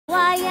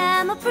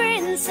a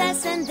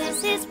princess and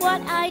this is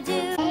what I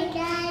do. Hey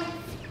guys,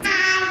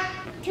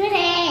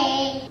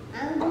 today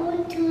I'm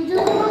going to do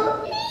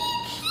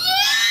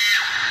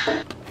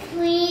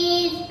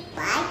please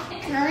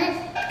like,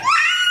 comment.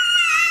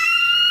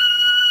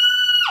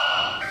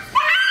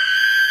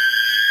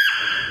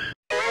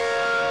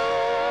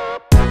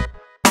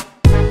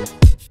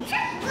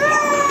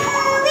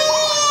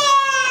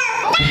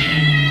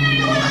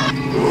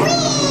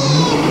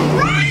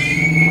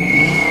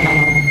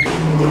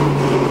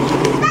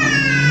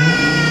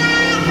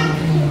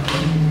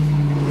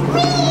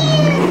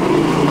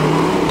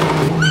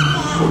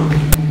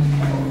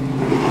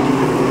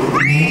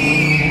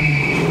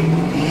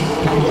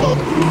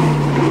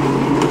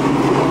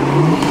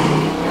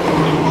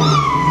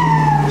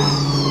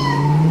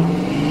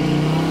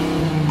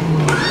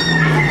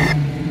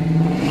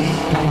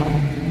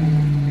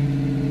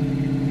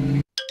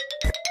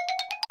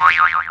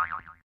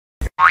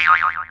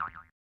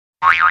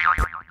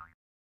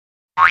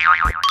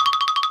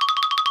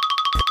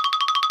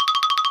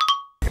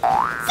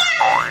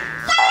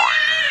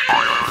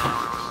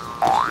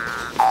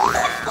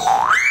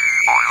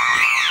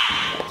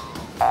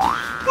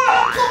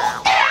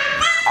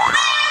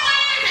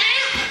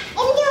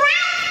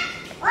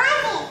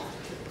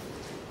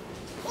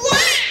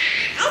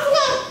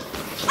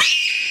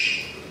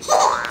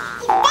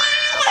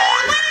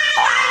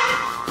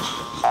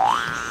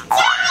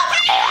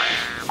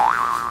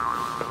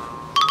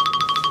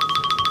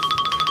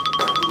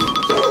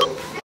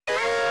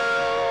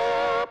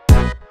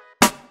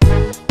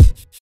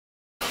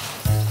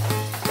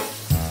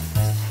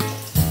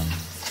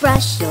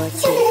 Brush your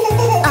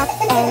teeth, up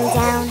and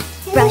down.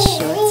 Brush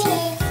your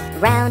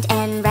teeth, round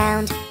and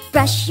round.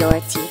 Brush your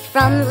teeth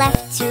from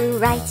left to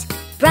right.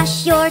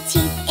 Brush your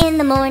teeth in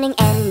the morning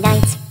and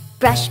night.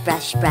 Brush,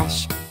 brush,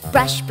 brush,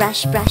 brush,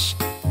 brush, brush.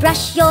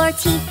 Brush your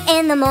teeth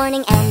in the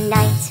morning and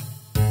night.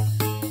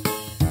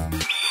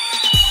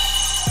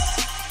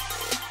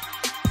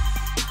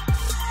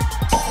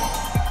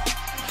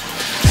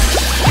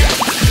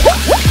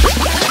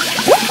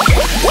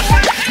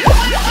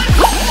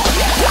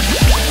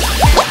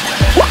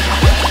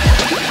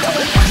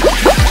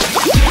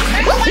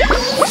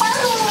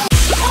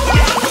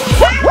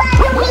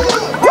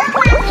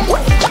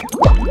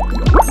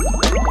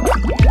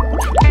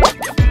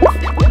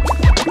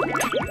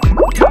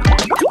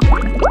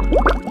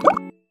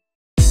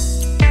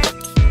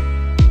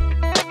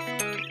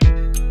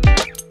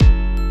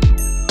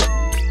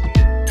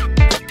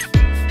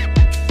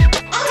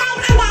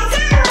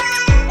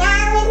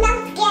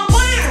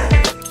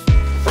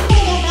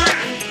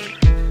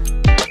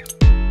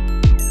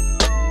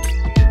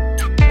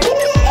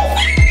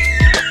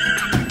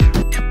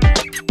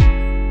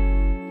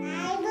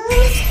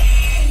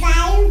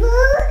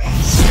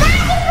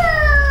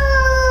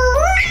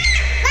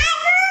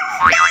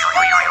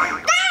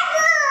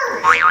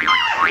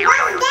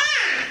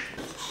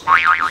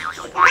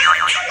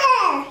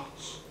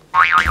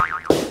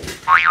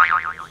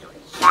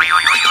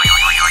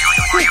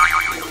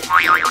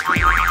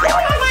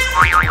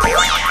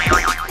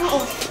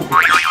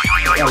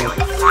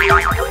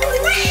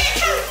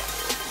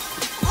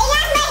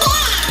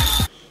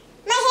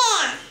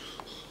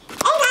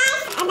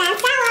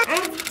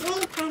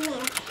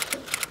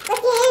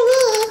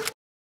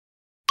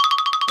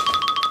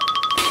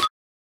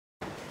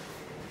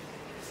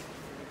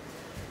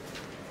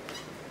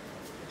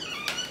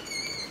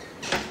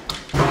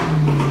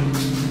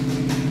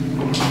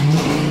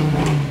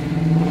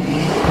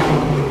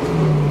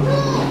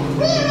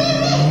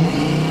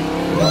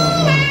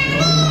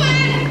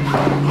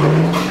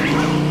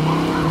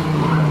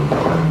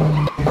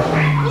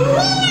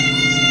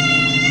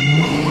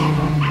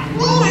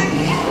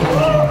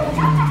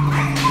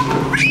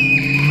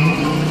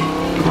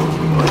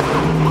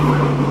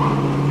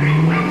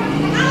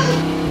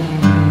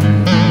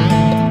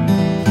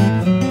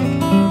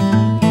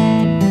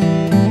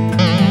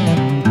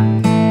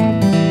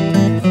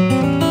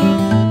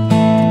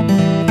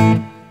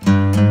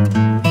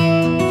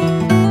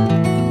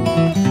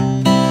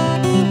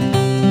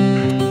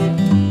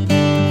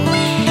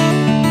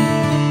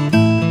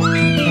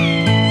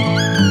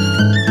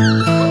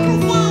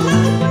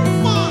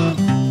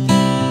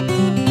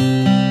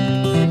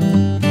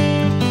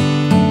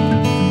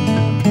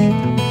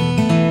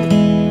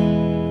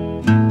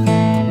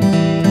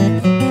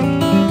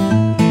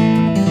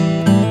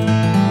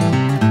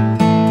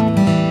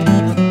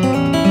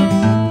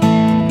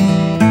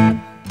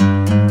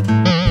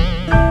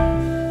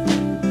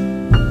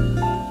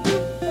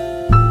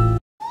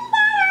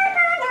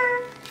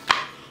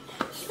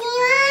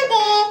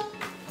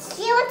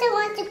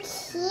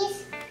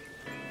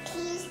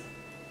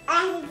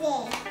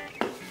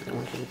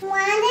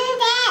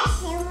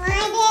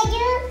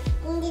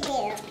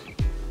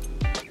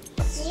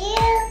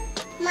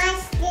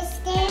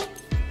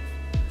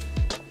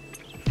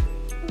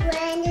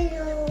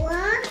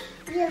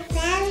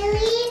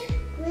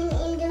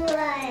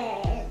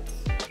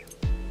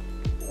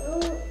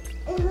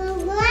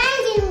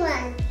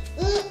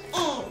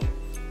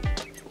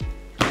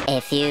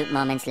 few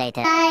moments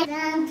later.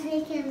 I'm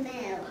taking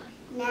milk.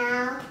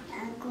 Now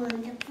I'm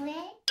going to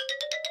play.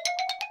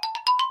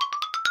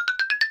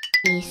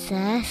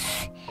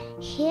 Jesus,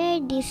 hear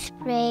this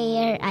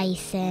prayer I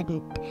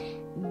send.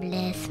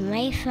 Bless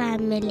my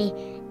family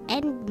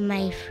and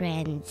my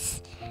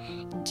friends.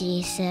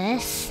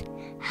 Jesus,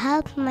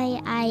 help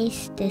my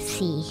eyes to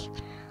see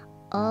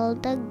all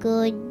the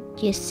good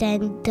you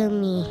send to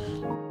me.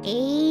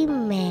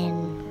 Amen.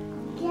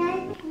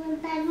 Yes,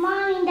 with my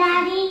mommy,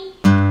 daddy.